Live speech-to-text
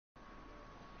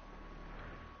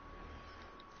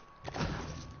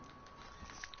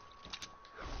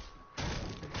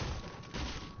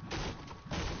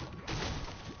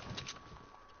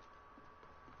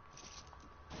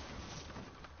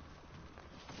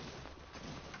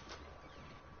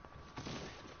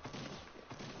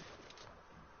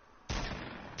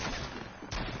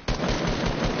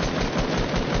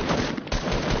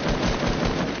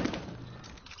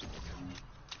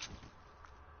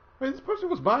This person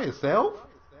was by himself?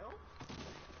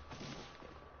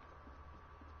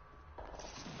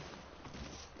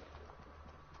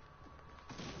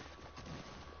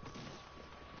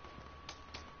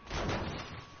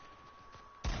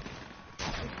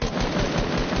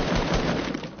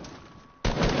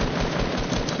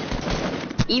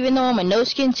 Even though I'm a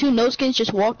no-skin, 2 no-skins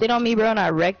just walked in on me, bro, and I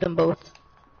wrecked them both.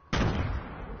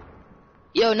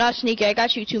 Yo, not sneaky, I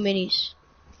got you 2 minis.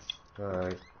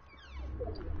 Alright.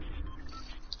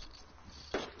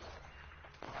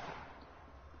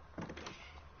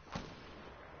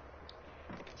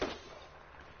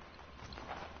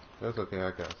 That's okay, I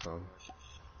got some.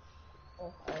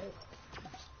 Okay.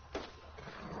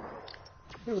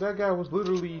 Dude, that guy was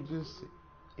literally just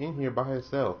in here by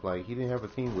himself. Like, he didn't have a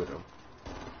team with him.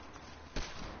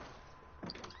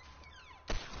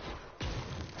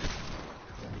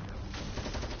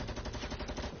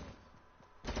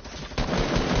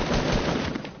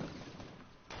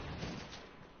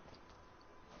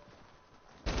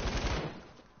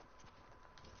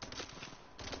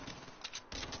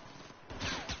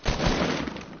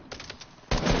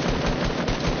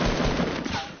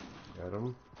 Got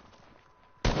him.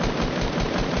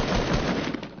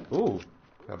 Ooh,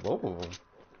 got both of them.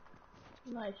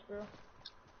 Nice, bro.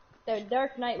 The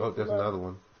Dark Knight. Oh, there's another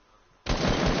one.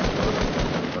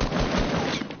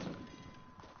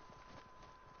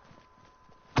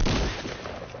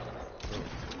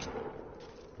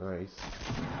 Nice.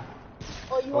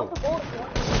 Oh, you want the bullet?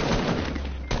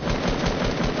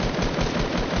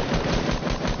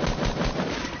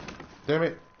 Damn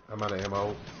it! I'm out of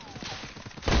ammo.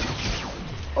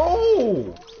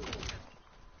 Oh!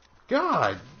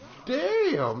 God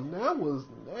damn! That was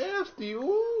nasty.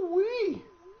 Ooh wee!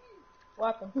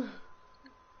 What happened?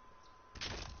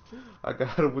 I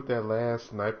got him with that last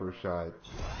sniper shot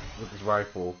with his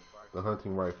rifle, the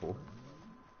hunting rifle.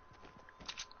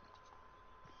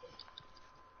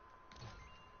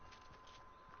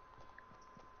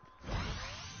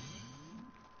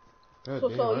 God So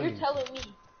damn, you're telling me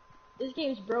this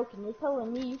game's broken? You're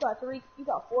telling me you got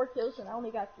 4 kills, and I only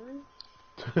got 3?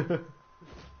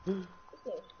 This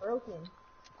game's broken.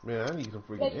 Man, I need some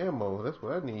freaking ammo. That's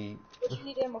what I need. What you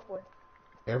need ammo for?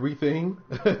 Everything.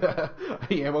 I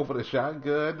need ammo for the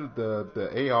shotgun,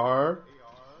 the AR.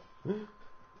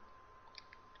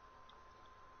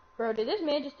 Bro, did this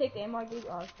man just take the ammo I gave you?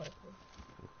 Oh, it's perfect.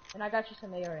 And I got you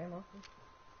some AR ammo.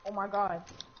 Oh my god.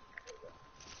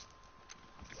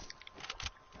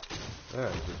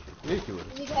 That's just ridiculous.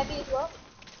 You need heavy as well?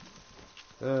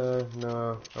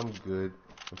 No, I'm good.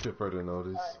 Until further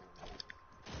notice. Alright.